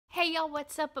Hey y'all,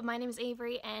 what's up? My name is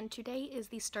Avery and today is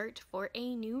the start for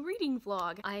a new reading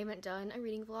vlog. I haven't done a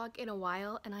reading vlog in a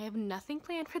while and I have nothing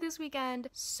planned for this weekend,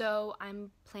 so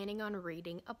I'm planning on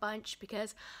reading a bunch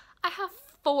because I have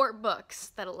 4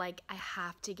 books that I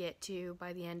have to get to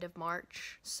by the end of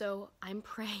March. So I'm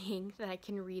praying that I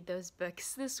can read those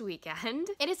books this weekend.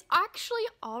 It is actually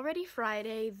already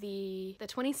Friday the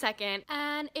 22nd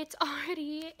and it's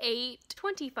already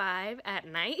 8:25 at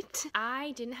night.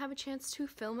 I didn't have a chance to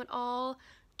film it all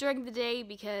during the day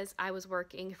because I was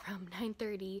working from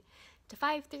 9:30 to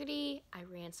 5:30. I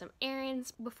ran some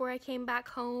errands before I came back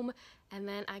home and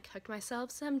then I cooked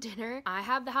myself some dinner. I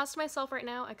have the house to myself right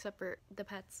now except for the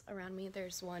pets around me.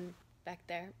 There's one back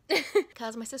there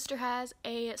because my sister has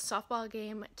a softball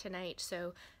game tonight,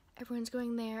 so everyone's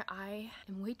going there. I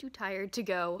am way too tired to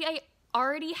go. I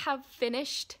already have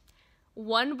finished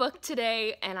one book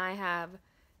today and I have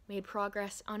made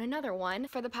progress on another one.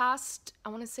 For the past, I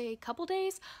want to say, couple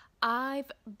days,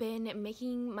 I've been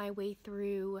making my way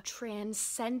through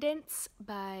Transcendence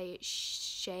by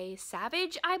Shay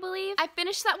Savage, I believe. I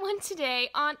finished that one today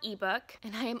on ebook,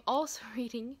 and I am also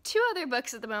reading 2 other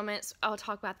books at the moment, so I'll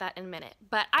talk about that in a minute.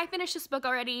 But I finished this book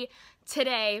already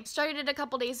today. Started it a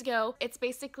couple days ago. It's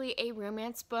basically a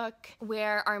romance book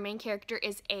where our main character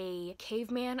is a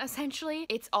caveman, essentially.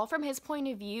 It's all from his point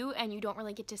of view, and you don't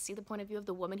really get to see the point of view of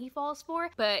the woman he falls for,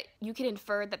 but you can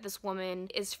infer that this woman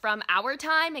is from our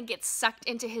time and gets sucked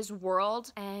into his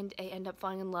world, and they end up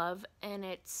falling in love, and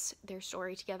it's their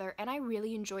story together, and I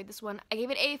really enjoyed this one. I gave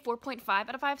it a 4.5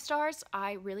 out of 5 stars.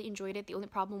 I really enjoyed it. The only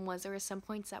problem was there were some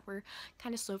points that were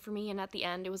kind of slow for me, and at the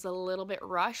end it was a little bit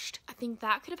rushed. I think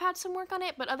that could have had some work on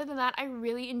it, but other than that, I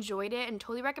really enjoyed it and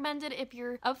totally recommend it if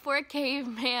you're up for a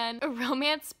caveman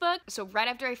romance book. So right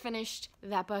after I finished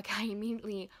that book, I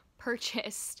immediately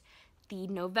purchased the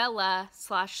novella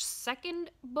 /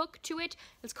 second book to it.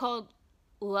 It's called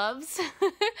Loves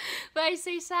by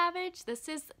Shay Savage. This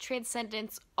is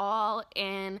Transcendence, all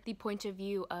in the point of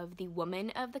view of the woman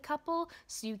of the couple,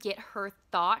 so you get her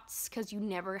thoughts because you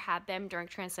never had them during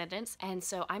Transcendence, and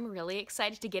so I'm really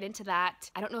excited to get into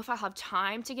that. I don't know if I'll have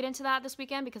time to get into that this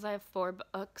weekend because I have 4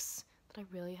 books that I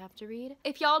really have to read.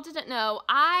 If y'all didn't know,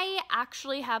 I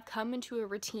actually have come into a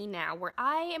routine now where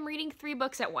I am reading 3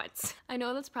 books at once. I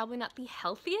know that's probably not the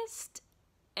healthiest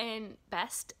and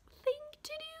best thing to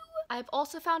do. I've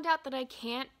also found out that I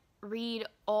can't read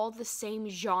all the same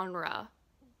genre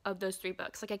of those 3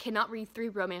 books. I cannot read 3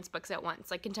 romance books at once,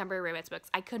 like contemporary romance books.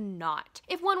 I could not.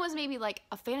 If one was maybe like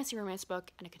a fantasy romance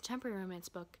book and a contemporary romance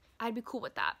book, I'd be cool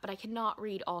with that, but I cannot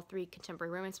read all 3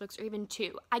 contemporary romance books, or even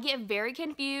 2. I get very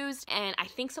confused, and I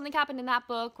think something happened in that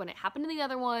book when it happened in the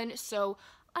other one, so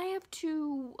I have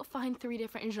to find 3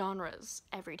 different genres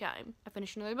every time I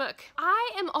finish another book.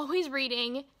 I am always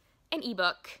reading an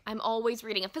ebook. I'm always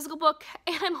reading a physical book,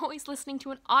 and I'm always listening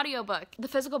to an audiobook. The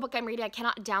physical book I'm reading, I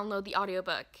cannot download the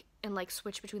audiobook and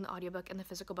switch between the audiobook and the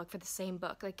physical book for the same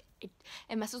book. It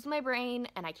messes with my brain,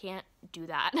 and I can't do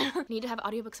that. I need to have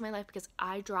audiobooks in my life because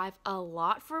I drive a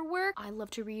lot for work. I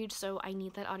love to read, so I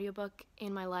need that audiobook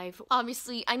in my life.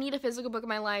 Obviously, I need a physical book in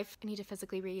my life. I need to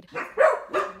physically read.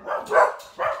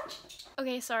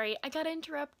 Okay, sorry, I got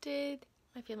interrupted.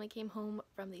 My family came home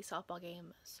from the softball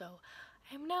game, so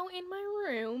I'm now in my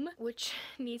room, which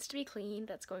needs to be cleaned.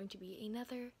 That's going to be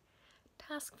another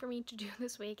task for me to do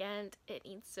this weekend. It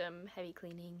needs some heavy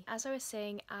cleaning. As I was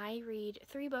saying, I read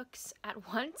 3 books at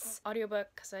once. Audiobook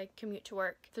because I commute to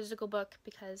work, physical book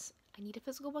because I need a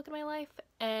physical book in my life,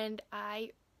 and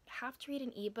I have to read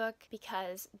an ebook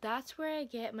because that's where I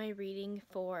get my reading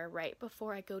for right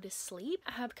before I go to sleep.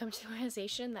 I have come to the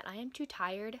realization that I am too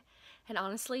tired and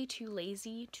honestly too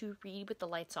lazy to read with the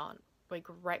lights on,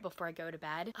 right before I go to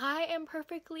bed. I am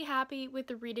perfectly happy with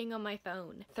the reading on my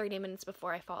phone 30 minutes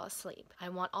before I fall asleep. I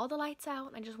want all the lights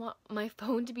out. I just want my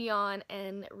phone to be on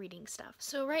and reading stuff.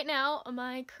 So right now,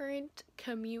 my current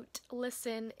commute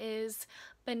listen is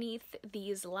Beneath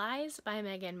These Lies by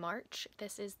Megan March.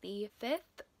 This is the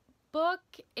 5th book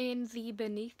in the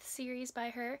Beneath series by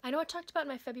her. I know I talked about in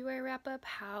my February wrap-up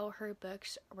how her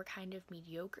books were kind of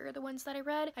mediocre, the ones that I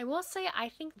read. I will say I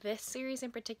think this series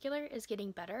in particular is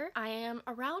getting better. I am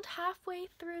around halfway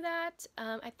through that.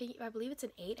 I believe it's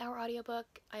an 8-hour audiobook.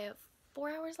 I have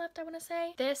 4 hours left, I want to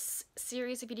say. This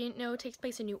series, if you didn't know, takes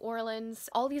place in New Orleans.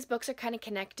 All these books are kind of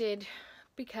connected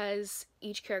because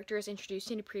each character is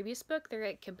introduced in a previous book.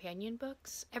 They're companion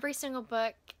books. Every single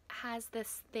book has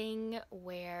this thing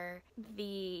where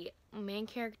the main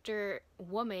character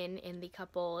woman in the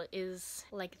couple is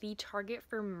the target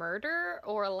for murder,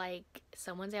 or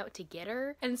someone's out to get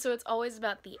her, and so it's always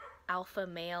about the alpha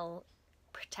male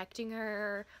protecting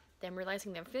her them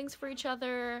realizing their feelings for each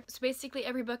other. So basically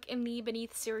every book in the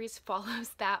Beneath series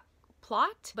follows that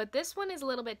plot, but this one is a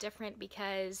little bit different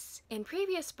because in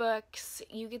previous books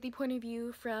you get the point of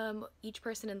view from each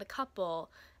person in the couple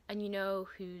and you know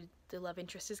who the love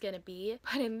interest is gonna be,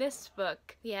 but in this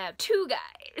book we have two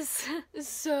guys.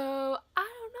 So I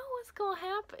don't know what's gonna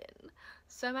happen.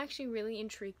 So I'm actually really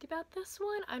intrigued about this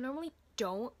one. I normally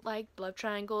don't like love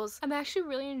triangles. I'm actually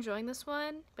really enjoying this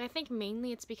one, but I think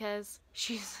mainly it's because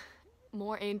she's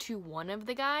more into one of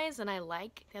the guys and I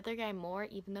like the other guy more,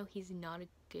 even though he's not a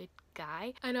good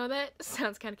guy. I know that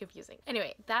sounds kind of confusing.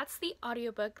 Anyway, that's the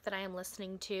audiobook that I am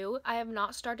listening to. I have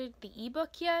not started the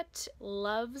ebook yet.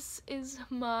 Loves is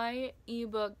my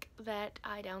ebook that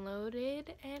I downloaded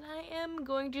and I am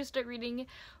going to start reading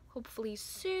hopefully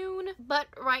soon. But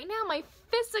right now my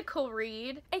physical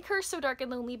read, A Curse So Dark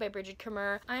and Lonely by Bridget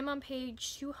Kermer. I'm on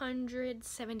page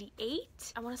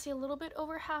 278. I want to say a little bit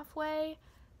over halfway.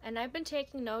 And I've been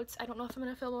taking notes. I don't know if I'm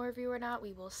going to film a review or not.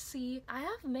 We will see. I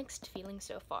have mixed feelings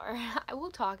so far. I will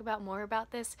talk about more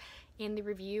about this in the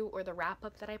review or the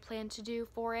wrap-up that I plan to do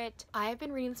for it. I have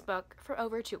been reading this book for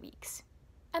over 2 weeks.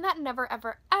 And that never,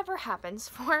 ever, ever happens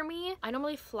for me. I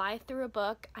normally fly through a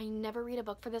book. I never read a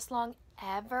book for this long,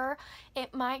 ever.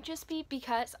 It might just be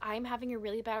because I'm having a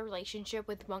really bad relationship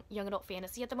with young adult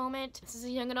fantasy at the moment. This is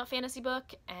a young adult fantasy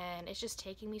book, and it's just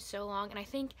taking me so long. And I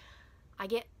think I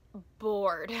get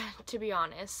bored, to be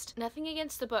honest. Nothing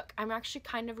against the book. I'm actually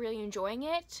kind of really enjoying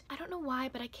it. I don't know why,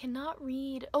 but I cannot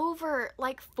read over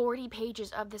like 40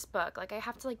 pages of this book. Like I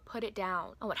have to like put it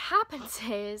down. And what happens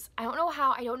is, I don't know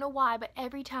how, I don't know why, but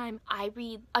every time I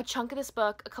read a chunk of this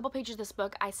book, a couple pages of this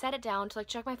book, I set it down to like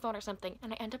check my phone or something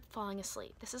and I end up falling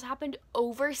asleep. This has happened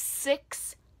over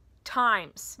 6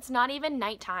 times. It's not even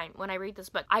nighttime when I read this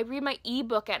book. I read my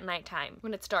ebook at nighttime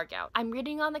when it's dark out. I'm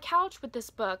reading on the couch with this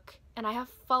book and I have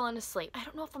fallen asleep. I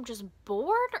don't know if I'm just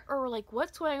bored or like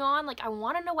what's going on. Like I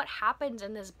want to know what happens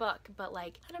in this book, but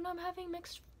like I don't know, I'm having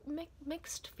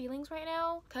mixed feelings right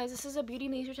now because this is a Beauty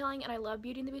and the Beast retelling and I love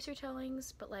Beauty and the Beast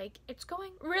retellings, but like it's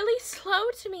going really slow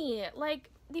to me. Like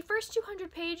the first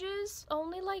 200 pages,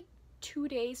 only like 2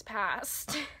 days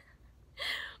passed.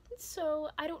 So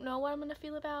I don't know what I'm gonna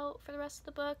feel about for the rest of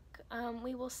the book.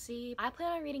 We will see. I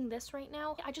plan on reading this right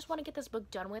now. I just want to get this book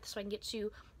done with so I can get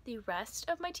to the rest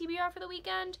of my TBR for the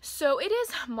weekend. So it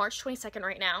is March 22nd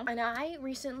right now, and I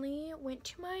recently went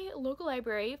to my local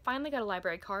library, finally got a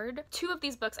library card. 2 of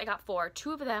these books I got 4.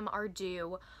 2 of them are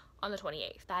due on the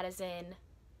 28th. That is in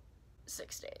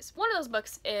 6 days. One of those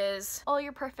books is All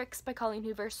Your Perfects by Colleen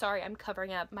Hoover. Sorry, I'm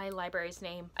covering up my library's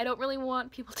name. I don't really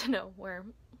want people to know where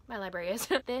my library is.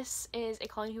 This is a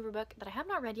Colleen Hoover book that I have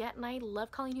not read yet, and I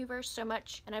love Colleen Hoover so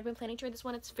much, and I've been planning to read this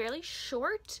one. It's fairly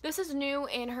short. This is new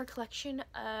in her collection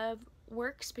of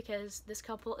works because this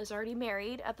couple is already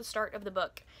married at the start of the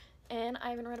book, and I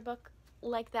haven't read a book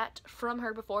like that from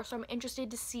her before, so I'm interested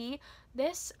to see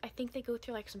this. I think they go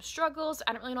through like some struggles.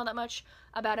 I don't really know that much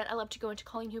about it. I love to go into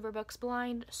Colleen Hoover books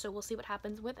blind, so we'll see what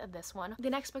happens with this one. The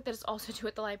next book that is also due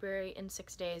at the library in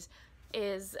 6 days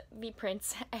is The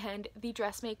Prince and the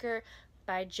Dressmaker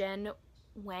by Jen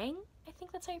Wang. I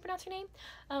think that's how you pronounce her name.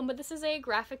 But this is a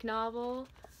graphic novel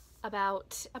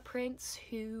about a prince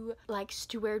who likes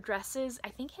to wear dresses. I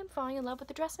think him falling in love with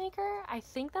the dressmaker. I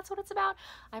think that's what it's about.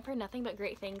 I've heard nothing but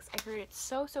great things. I've heard it's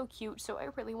so cute, so I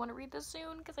really want to read this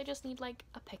soon because I just need like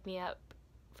a pick-me-up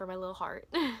for my little heart.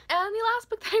 And the last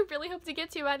book that I really hope to get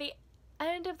to by the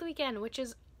end of the weekend, which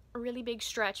is a really big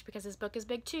stretch because this book is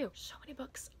big too. So many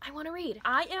books I want to read.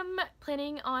 I am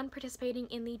planning on participating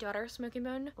in the Daughter of Smoke and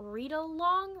Bone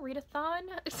readathon.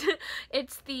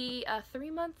 It's the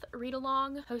 3-month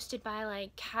read-along hosted by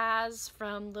like Kaz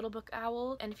from Little Book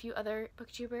Owl and a few other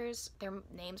booktubers. Their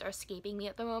names are escaping me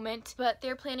at the moment, but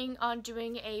they're planning on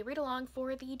doing a read-along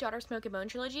for the Daughter of Smoke and Bone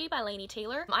trilogy by Laini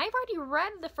Taylor. I've already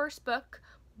read the first book,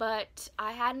 but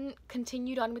I hadn't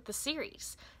continued on with the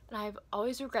series. And I've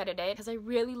always regretted it because I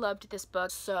really loved this book,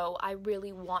 so I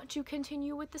really want to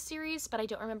continue with the series, but I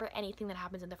don't remember anything that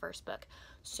happens in the first book.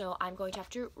 So I'm going to have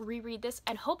to reread this,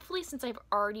 and hopefully since I've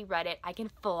already read it, I can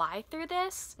fly through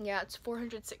this. Yeah, it's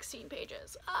 416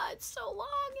 pages. It's so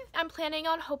long. I'm planning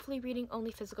on hopefully reading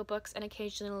only physical books and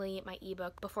occasionally my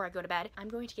ebook before I go to bed. I'm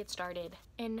going to get started,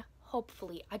 and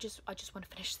hopefully, I just want to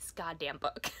finish this goddamn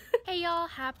book. Hey y'all,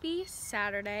 happy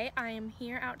Saturday. I am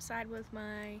here outside with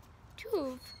my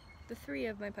 3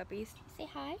 of my puppies. Say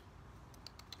hi.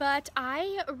 But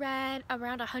I read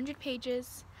around 100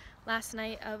 pages last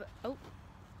night of, oh.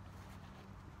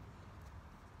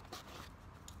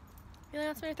 Really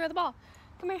wants me to throw the ball.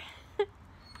 Come here.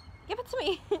 Give it to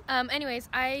me. Anyways,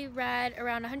 I read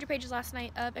around 100 pages last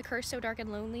night of A Curse So Dark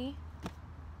and Lonely.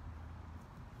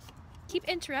 keep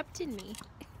interrupting me.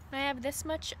 I have this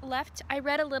much left. I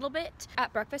read a little bit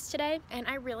at breakfast today, and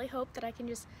I really hope that I can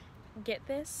just get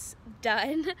this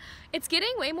done. It's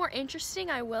getting way more interesting,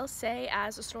 I will say,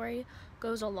 as the story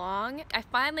goes along. I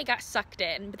finally got sucked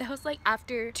in, but that was like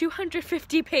after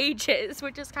 250 pages,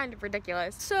 which is kind of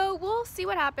ridiculous. So we'll see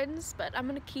what happens, but I'm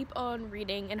gonna keep on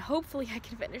reading and hopefully I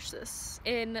can finish this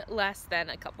in less than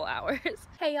a couple hours.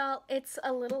 Hey y'all, it's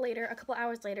a little later, a couple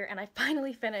hours later, and I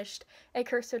finally finished A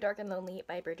Curse So Dark and Lonely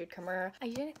by Bridget Kimmerer. I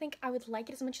didn't think I would like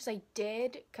it as much as I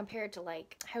did compared to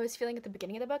like how I was feeling at the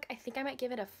beginning of the book. I think I might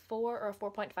give it a 4 or a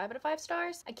 4.5 out of 5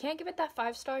 stars. I can't give it that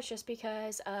 5 stars just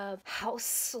because of how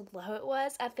slow it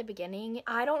was at the beginning.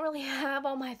 I don't really have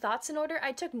all my thoughts in order.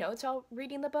 I took notes while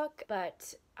reading the book,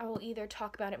 but I will either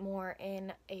talk about it more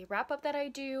in a wrap-up that I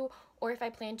do, or if I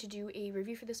plan to do a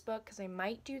review for this book, because I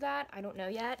might do that. I don't know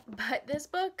yet. But this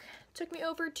book took me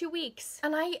over 2 weeks,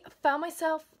 and I found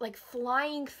myself like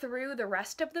flying through the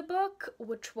rest of the book,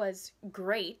 which was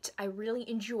great. I really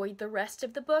enjoyed the rest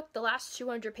of the book. The last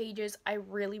 200 pages I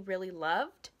really, really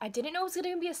loved. I didn't know it was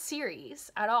going to be a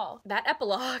series at all. That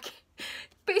epilogue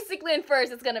basically infers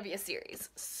it's going to be a series.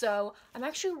 So I'm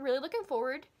actually really looking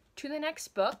forward to the next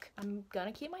book. I'm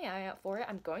gonna keep my eye out for it.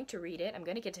 I'm going to read it. I'm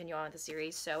gonna continue on with the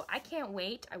series, so I can't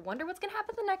wait. I wonder what's gonna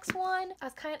happen the next one.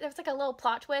 There was like a little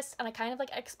plot twist, and I kind of like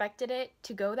expected it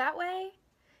to go that way,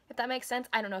 if that makes sense.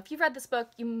 I don't know. If you've read this book,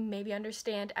 you maybe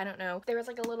understand. I don't know. There was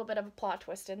like a little bit of a plot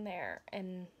twist in there,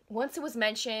 and once it was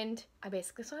mentioned, I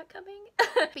basically saw it coming.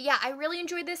 But yeah, I really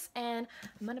enjoyed this, and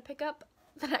I'm gonna pick up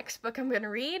the next book I'm gonna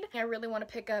read. I really want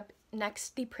to pick up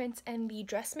next The Prince and the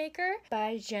Dressmaker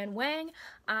by Jen Wang.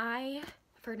 I've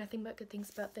heard nothing but good things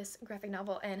about this graphic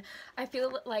novel, and I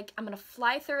feel like I'm gonna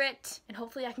fly through it and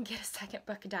hopefully I can get a second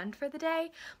book done for the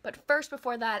day. But first,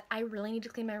 before that, I really need to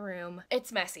clean my room.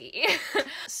 It's messy.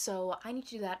 So I need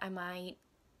to do that. I might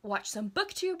watch some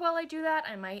booktube while I do that.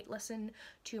 I might listen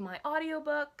to my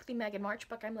audiobook, the Megan March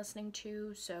book I'm listening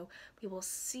to, so we will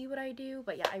see what I do.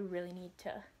 But yeah, I really need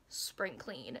to spring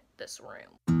clean this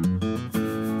room.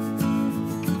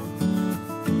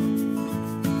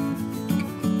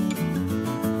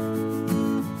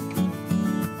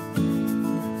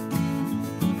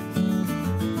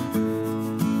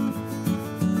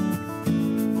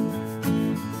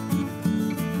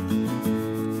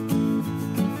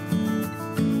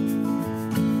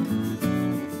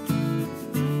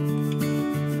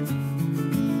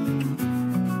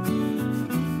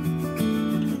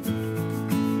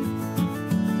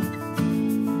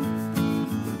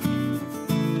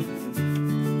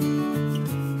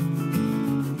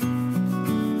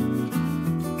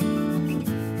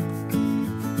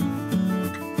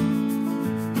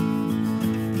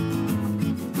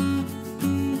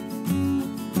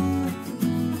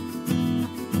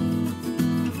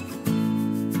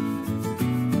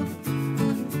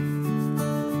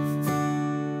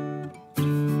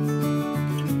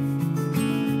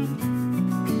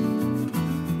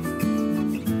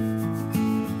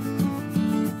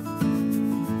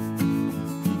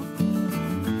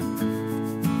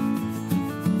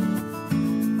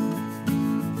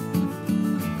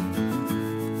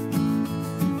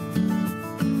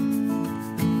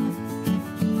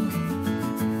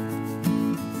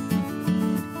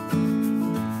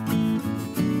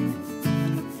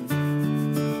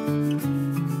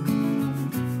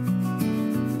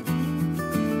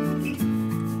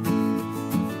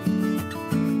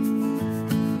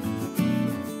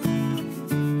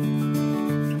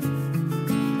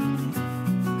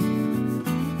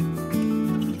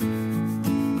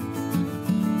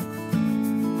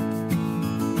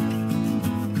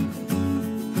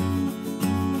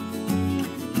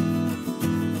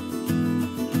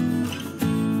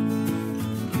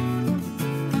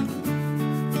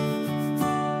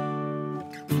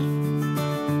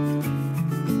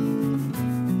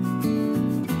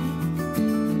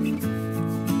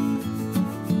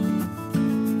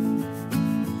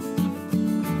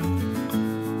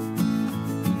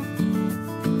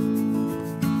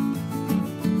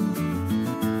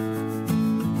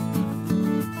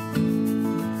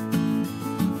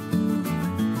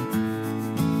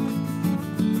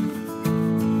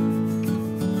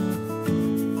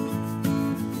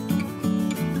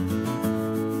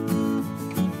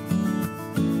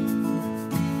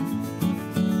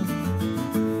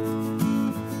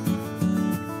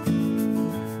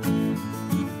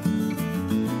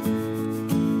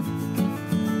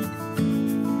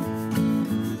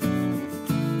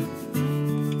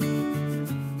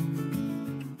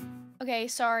 Okay,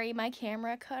 sorry, my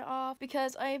camera cut off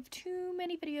because I have too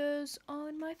many videos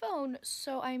on my phone,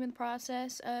 so I'm in the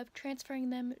process of transferring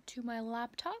them to my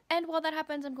laptop. And while that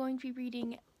happens, I'm going to be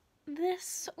reading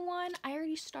this one. I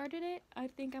already started it. I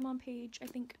think I'm on page,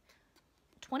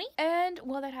 20. And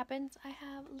while that happens, I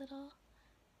have little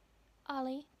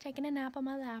Ollie taking a nap on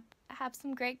my lap. I have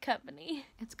some great company.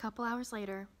 It's a couple hours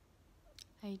later.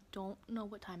 I don't know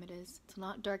what time it is. It's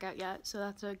not dark out yet, so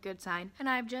that's a good sign. And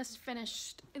I've just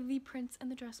finished The Prince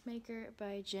and the Dressmaker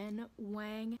by Jen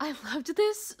Wang. I loved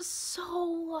this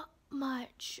so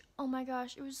much. Oh my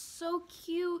gosh, it was so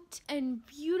cute and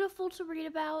beautiful to read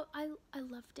about. I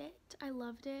loved it. I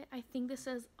loved it. I think this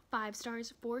is 5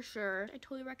 stars for sure. I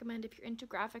totally recommend if you're into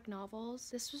graphic novels.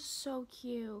 This was so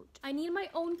cute. I need my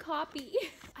own copy.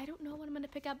 I don't know what I'm gonna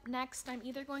pick up next. I'm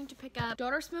either going to pick up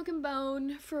Daughter Smoke and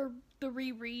Bone for the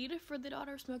reread for the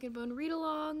Daughter Smoke and Bone read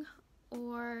along,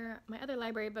 or my other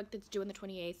library book that's due on the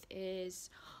 28th is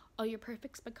All Your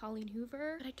Perfects by Colleen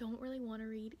Hoover. But I don't really want to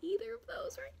read either of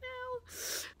those right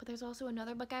now. But there's also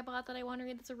another book I bought that I want to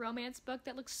read that's a romance book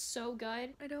that looks so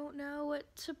good. I don't know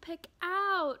what to pick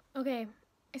out. Okay.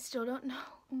 I still don't know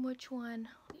which one.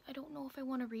 I don't know if I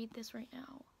want to read this right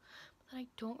now. But I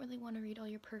don't really want to read All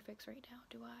Your Perfects right now,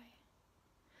 do I?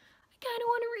 I kind of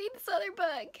want to read this other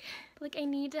book. But, like, I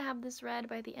need to have this read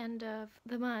by the end of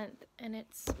the month. And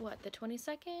it's, what, the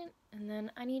 22nd? And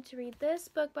then I need to read this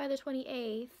book by the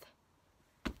 28th.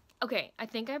 Okay, I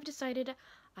think I've decided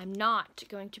I'm not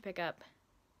going to pick up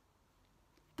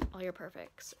All Your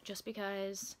Perfects, just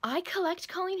because I collect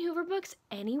Colleen Hoover books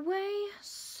anyway,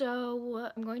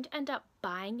 so I'm going to end up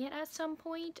buying it at some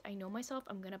point. I know myself,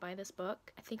 I'm gonna buy this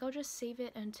book. I think I'll just save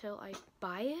it until I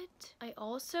buy it. I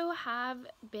also have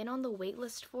been on the wait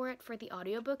list for it for the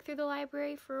audiobook through the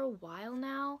library for a while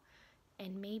now,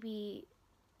 and maybe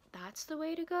that's the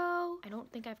way to go. I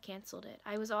don't think I've canceled it.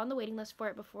 I was on the waiting list for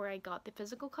it before I got the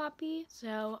physical copy,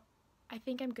 so I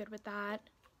think I'm good with that.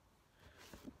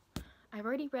 I've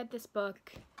already read this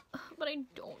book, but I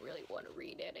don't really want to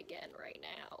read it again right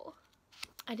now.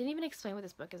 I didn't even explain what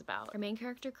this book is about. Our main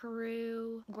character,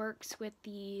 Karu, works with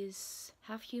these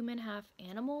half-human,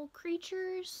 half-animal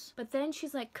creatures, but then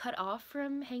she's like cut off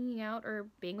from hanging out or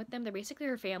being with them. They're basically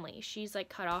her family. She's like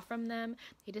cut off from them.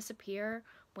 They disappear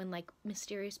when like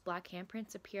mysterious black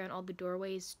handprints appear on all the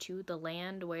doorways to the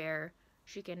land where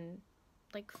she can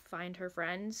like find her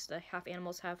friends, the half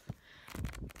animals, half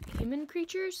human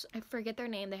creatures. I forget their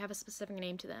name. They have a specific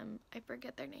name to them. I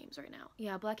forget their names right now.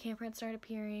 Yeah, black handprints start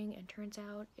appearing and turns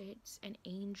out it's an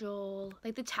angel.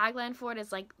 Like the tagline for it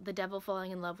is like the devil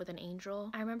falling in love with an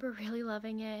angel. I remember really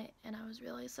loving it and I was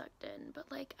really sucked in,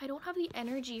 but like I don't have the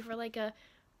energy for like a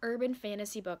urban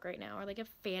fantasy book right now, or like a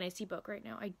fantasy book right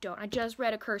now. I don't. I just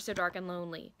read A Curse of Dark and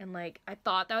Lonely, and like I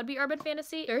thought that would be urban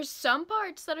fantasy. There's some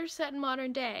parts that are set in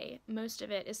modern day. Most of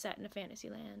it is set in a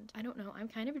fantasy land. I don't know. I'm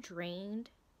kind of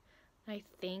drained. I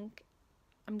think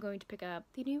I'm going to pick up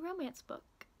the new romance book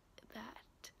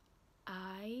that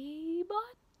I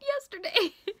bought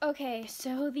yesterday. Okay,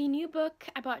 so the new book,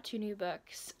 I bought 2 new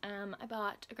books. I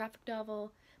bought a graphic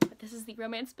novel, but this is the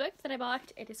romance book that I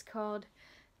bought. It is called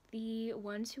The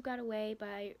Ones Who Got Away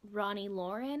by Ronnie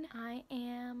Lauren. I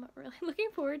am really looking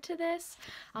forward to this.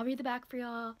 I'll read the back for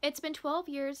y'all. It's been 12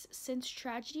 years since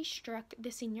tragedy struck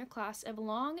the senior class of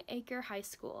Long Acre High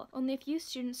School. Only a few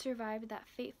students survived that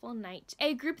fateful night.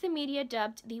 A group the media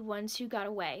dubbed The Ones Who Got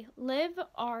Away. Liv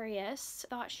Arias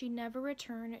thought she'd never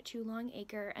return to Long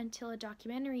Acre until a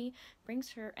documentary brings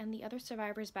her and the other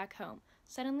survivors back home.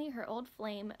 Suddenly, her old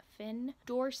flame, Finn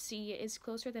Dorsey, is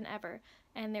closer than ever,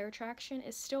 and their attraction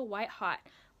is still white hot.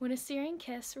 When a searing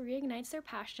kiss reignites their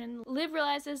passion, Liv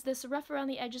realizes this rough around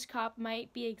the edges cop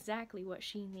might be exactly what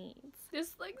she needs.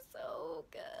 This looks so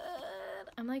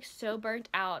good. I'm like so burnt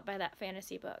out by that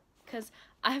fantasy book because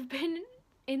I've been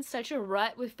in such a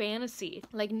rut with fantasy,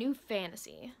 like new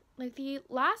fantasy. Like the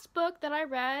last book that I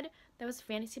read that was a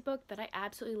fantasy book that I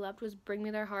absolutely loved was Bring Me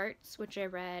Their Hearts, which I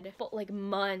read like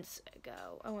months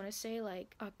ago. I want to say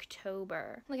like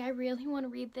October. Like I really want to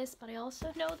read this, but I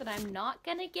also know that I'm not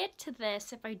gonna get to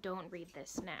this if I don't read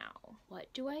this now.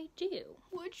 What do I do?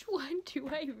 Which one do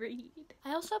I read?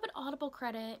 I also have an Audible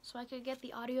credit, so I could get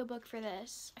the audiobook for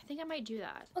this. I think I might do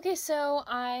that. Okay, so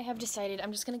I have decided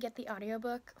I'm just gonna get the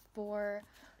audiobook for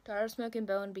Daughter Smoke and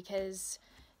Bone because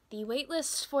the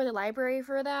waitlist for the library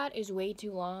for that is way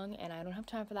too long and I don't have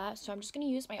time for that, so I'm just going to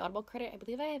use my Audible credit. I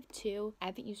believe I have 2. I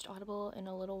haven't used Audible in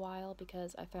a little while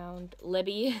because I found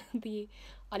Libby, the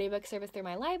audiobook service through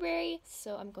my library,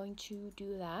 so I'm going to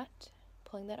do that.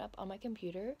 pulling that up on my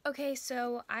computer. Okay,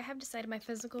 so I have decided my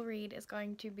physical read is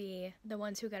going to be The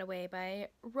Ones Who Got Away by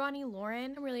Ronnie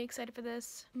Lauren. I'm really excited for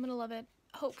this. I'm gonna love it.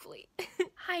 Hopefully.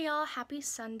 Hi y'all, happy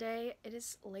Sunday. It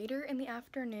is later in the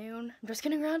afternoon. I'm just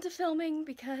getting around to filming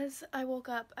because I woke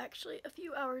up actually a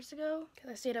few hours ago because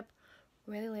I stayed up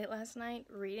really late last night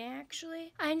reading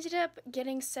actually. I ended up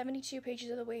getting 72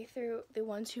 pages of the way through The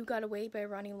Ones Who Got Away by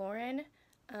Ronnie Lauren.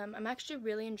 I'm actually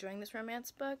really enjoying this romance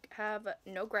book. Have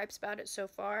no gripes about it so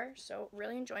far, so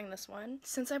really enjoying this one.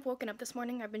 Since I've woken up this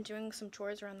morning, I've been doing some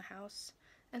chores around the house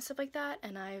and stuff like that,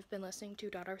 and I've been listening to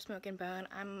Daughter of Smoke and Bone.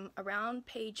 I'm around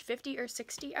page 50 or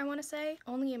 60, I want to say.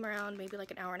 Only am around maybe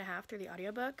like an hour and a half through the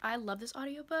audiobook. I love this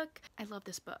audiobook. I love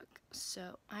this book.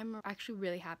 So I'm actually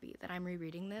really happy that I'm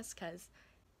rereading this because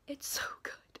it's so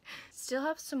good. Still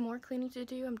have some more cleaning to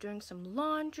do. I'm doing some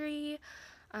laundry.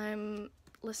 I'm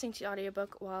listening to the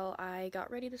audiobook while I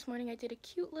got ready this morning. I did a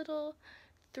cute little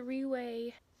three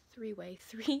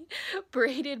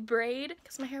braided braid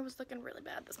because my hair was looking really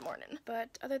bad this morning.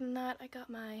 But other than that, I got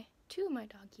two of my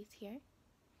doggies here,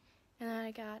 and then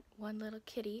I got one little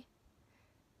kitty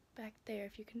back there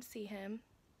if you can see him.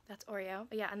 That's Oreo.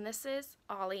 But yeah, and this is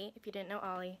Ollie, if you didn't know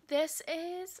Ollie. This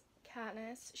is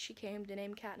Katniss. She came to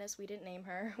name Katniss. We didn't name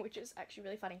her, which is actually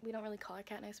really funny. We don't really call her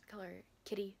Katniss. We call her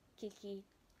Kitty, Kiki,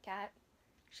 Cat.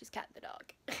 She's Cat the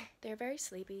dog. They're very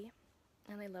sleepy,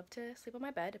 and they love to sleep on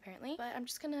my bed, apparently. But I'm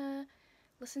just gonna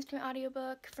listen to my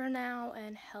audiobook for now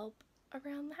and help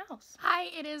around the house. Hi,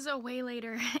 it is way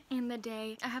later in the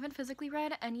day. I haven't physically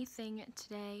read anything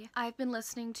today. I've been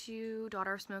listening to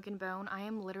Daughter of Smoke and Bone. I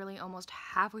am literally almost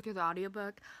halfway through the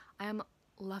audiobook. I am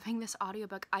loving this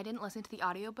audiobook. I didn't listen to the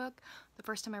audiobook the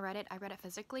first time I read it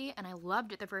physically, and I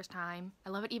loved it the first time.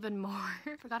 I love it even more.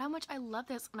 Forgot how much I love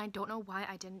this, and I don't know why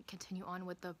I didn't continue on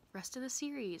with the rest of the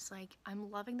series. Like,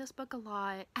 I'm loving this book a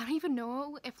lot. I don't even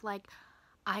know if like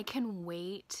I can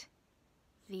wait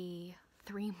the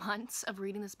 3 months of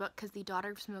reading this book, because the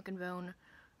Daughter of Smoke and Bone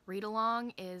read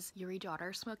along is you read Daughter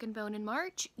of Smoke and Bone in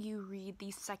March, you read the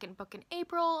second book in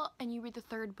April, and you read the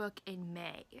third book in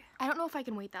May. I don't know if I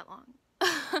can wait that long.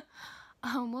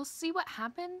 We'll see what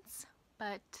happens,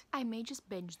 but I may just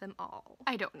binge them all.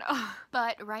 I don't know.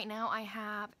 But right now I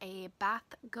have a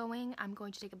bath going. I'm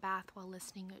going to take a bath while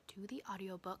listening to the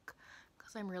audiobook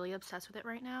because I'm really obsessed with it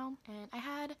right now. And I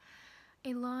had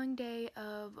a long day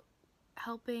of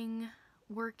helping,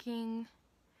 working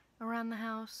around the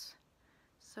house,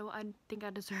 so I think I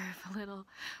deserve a little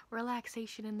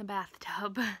relaxation in the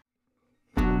bathtub.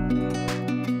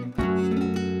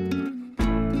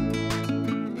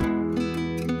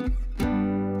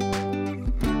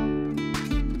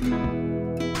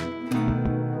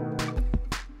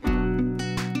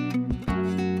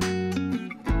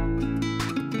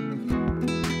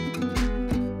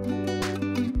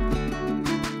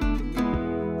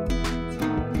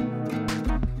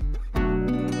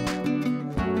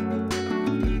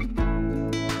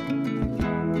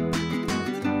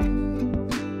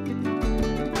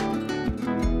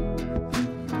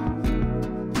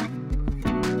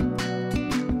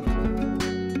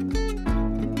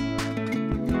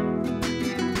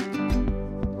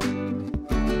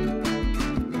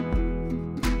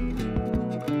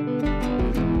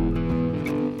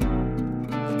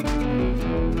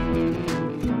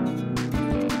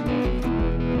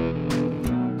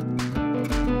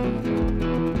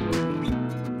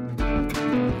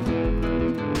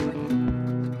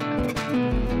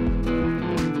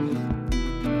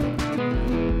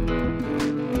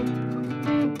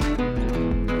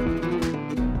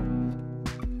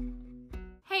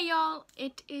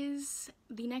 It is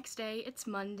the next day. It's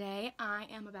Monday. I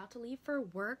am about to leave for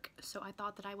work, so I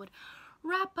thought that I would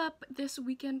wrap up this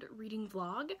weekend reading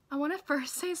vlog. I want to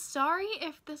first say sorry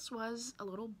if this was a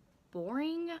little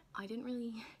boring. I didn't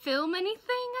really film anything,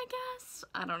 I guess.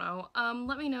 I don't know.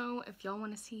 Let me know if y'all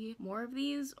want to see more of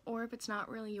these, or if it's not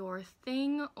really your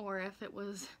thing, or if it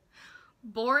was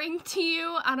boring to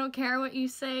you. I don't care what you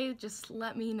say. Just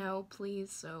let me know,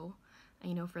 please, so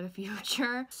I know for the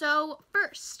future. So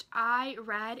first, I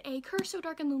read A Curse So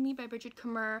Dark and Lonely by Bridget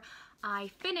Kummer. I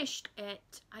finished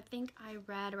it. I think I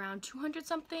read around 200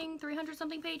 something, 300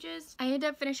 something pages. I ended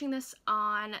up finishing this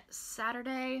on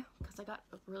Saturday because I got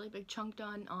a really big chunk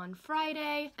done on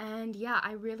Friday. And yeah,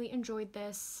 I really enjoyed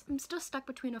this. I'm still stuck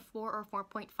between a 4 or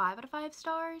 4.5 out of 5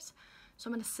 stars. So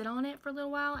I'm gonna sit on it for a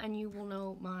little while and you will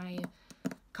know my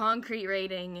concrete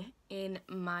rating in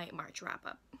my March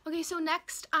wrap-up. Okay, so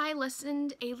next I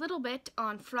listened a little bit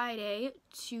on Friday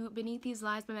to Beneath These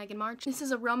Lies by Megan March. This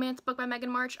is a romance book by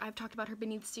Megan March. I've talked about her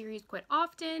Beneath series quite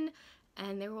often,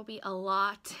 and there will be a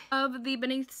lot of the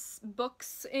Beneath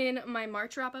books in my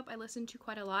March wrap-up. I listened to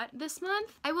quite a lot this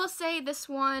month. I will say this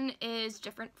one is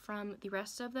different from the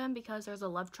rest of them because there's a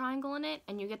love triangle in it,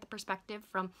 and you get the perspective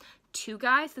from 2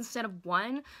 guys instead of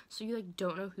 1, so you like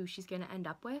don't know who she's gonna end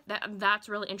up with. That's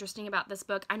really interesting about this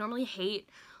book. I normally hate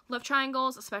love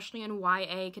triangles, especially in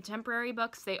YA contemporary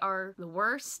books. They are the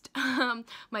worst.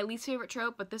 My least favorite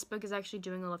trope, but this book is actually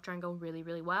doing a love triangle really,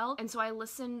 really well. And so I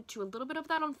listened to a little bit of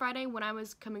that on Friday when I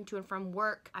was coming to and from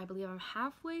work. I believe I'm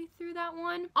halfway through that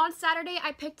one. On Saturday,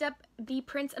 I picked up The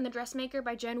Prince and the Dressmaker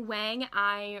by Jen Wang.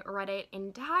 I read it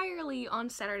entirely on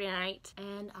Saturday night,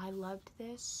 and I loved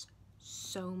this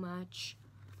so much.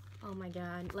 Oh my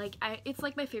god. Like, it's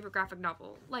like my favorite graphic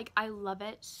novel. Like, I love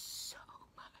it so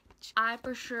much. I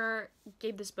for sure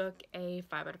gave this book a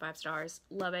 5 out of 5 stars.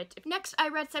 Love it. Next, I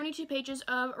read 72 pages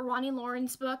of Ronnie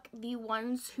Lauren's book, The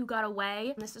Ones Who Got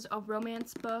Away. This is a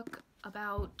romance book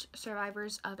about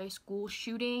survivors of a school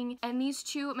shooting, and these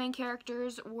 2 main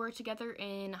characters were together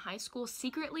in high school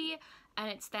secretly, and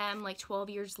it's them like 12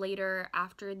 years later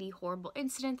after the horrible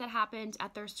incident that happened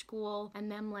at their school,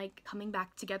 and them like coming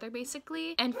back together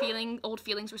basically, and old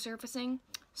feelings resurfacing.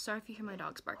 Sorry if you hear my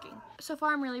dogs barking. So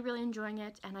far I'm really, really enjoying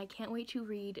it, and I can't wait to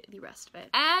read the rest of it.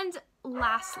 And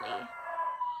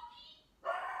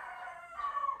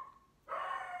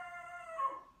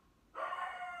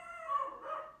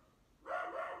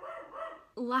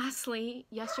lastly,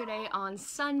 yesterday on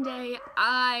Sunday,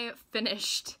 I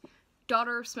finished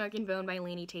Daughter of Smoke and Bone by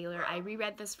Laini Taylor. I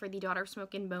reread this for the Daughter of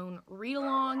Smoke and Bone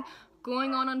read-along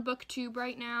going on Booktube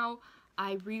right now.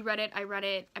 I reread it. I read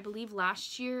it, I believe,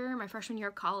 last year, my freshman year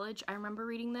of college. I remember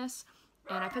reading this,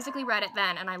 and I physically read it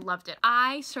then, and I loved it.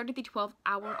 I started the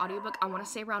 12-hour audiobook, I want to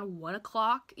say around 1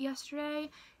 o'clock yesterday,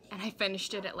 and I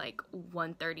finished it at like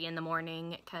 1:30 in the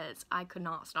morning because I could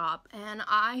not stop. And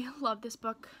I love this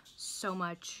book so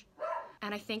much,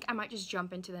 and I think I might just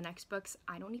jump into the next books.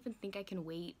 I don't even think I can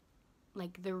wait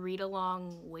like the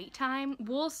read-along wait time.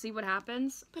 We'll see what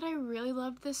happens, but I really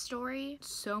loved this story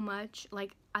so much.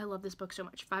 Like, I love this book so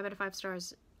much. 5 out of 5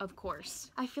 stars, of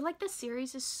course. I feel like this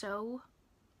series is so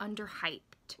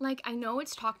underhyped. Like, I know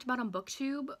it's talked about on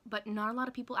Booktube, but not a lot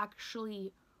of people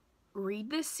actually read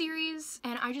this series,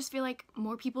 and I just feel like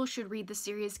more people should read this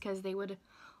series because they would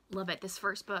love it. This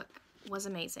first book was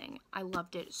amazing. I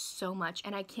loved it so much,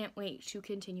 and I can't wait to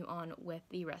continue on with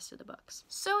the rest of the books.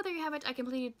 So there you have it. I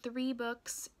completed 3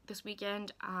 books this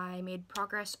weekend. I made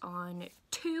progress on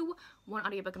 2, 1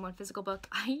 audiobook and 1 physical book.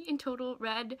 I in total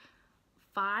read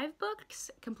 5 books,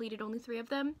 completed only 3 of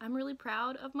them. I'm really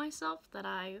proud of myself that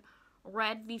I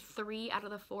read the 3 out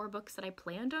of the 4 books that I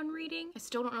planned on reading. I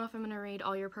still don't know if I'm gonna read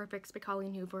All Your Perfects by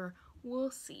Colleen Hoover.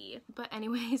 We'll see. But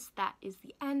anyways, that is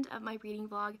the end of my reading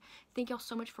vlog. Thank y'all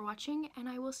so much for watching, and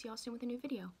I will see y'all soon with a new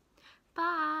video.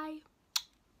 Bye!